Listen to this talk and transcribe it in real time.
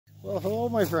Well, hello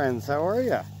my friends, how are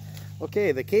you?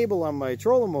 Okay, the cable on my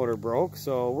trolling motor broke,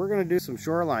 so we're going to do some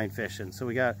shoreline fishing. So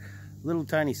we got a little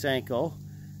tiny Senko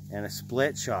and a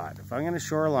split shot. If I'm going to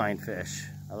shoreline fish,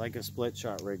 I like a split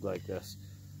shot rig like this.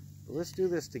 But let's do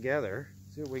this together,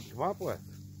 see what we can come up with.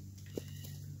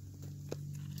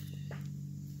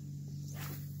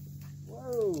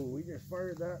 Whoa, we just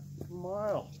fired that a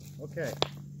mile. Okay,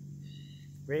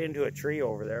 right into a tree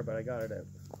over there, but I got it out.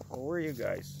 Well, where are you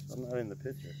guys? I'm not in the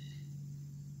picture.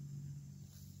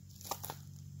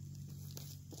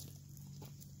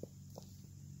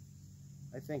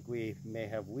 I think we may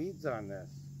have weeds on this.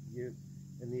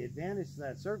 And the advantage to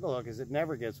that circle hook is it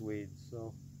never gets weeds.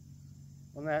 So,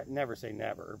 well, never say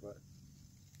never, but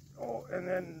oh, and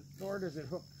then nor does it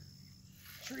hook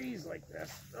trees like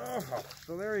this. Oh,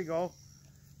 so there you go.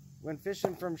 When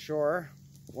fishing from shore,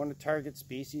 one of the target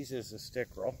species is a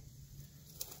stickerel.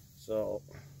 So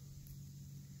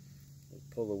let's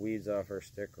pull the weeds off our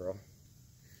stickerel.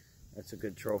 That's a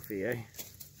good trophy, eh?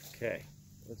 Okay.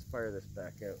 Let's fire this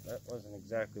back out. That wasn't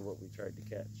exactly what we tried to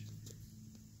catch.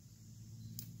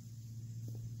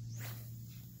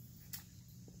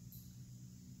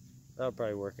 That'll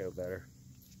probably work out better.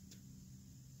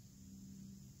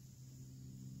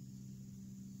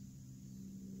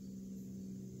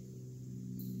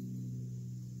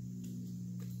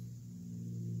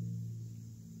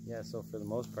 Yeah, so for the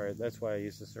most part, that's why I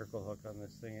use the circle hook on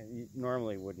this thing. You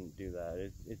normally wouldn't do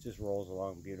that. It just rolls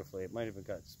along beautifully. It might have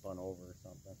got spun over or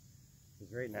something.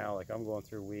 Because right now, like, I'm going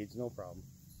through weeds, no problem.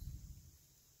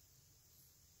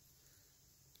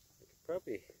 I could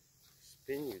probably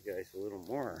spin you guys a little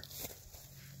more.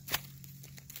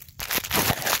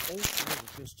 Oh, the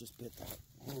fish just bit that.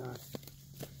 Hang on.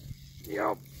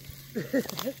 Yep.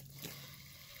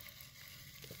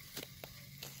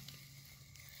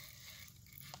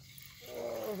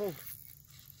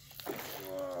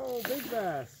 Whoa, big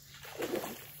bass.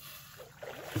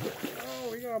 Oh,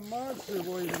 we got a monster,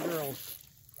 boys and girls.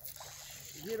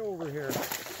 Get over here.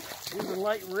 It's a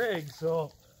light rig,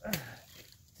 so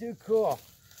too cool.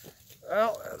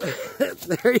 Well,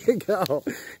 there you go.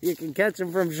 You can catch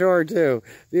them from shore too.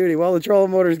 Beauty. While the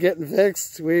trolling motor's getting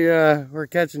fixed, we're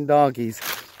catching donkeys.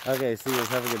 Okay, see you.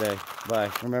 Have a good day.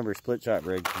 Bye. Remember, split shot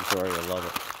rig from shore. You'll love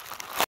it.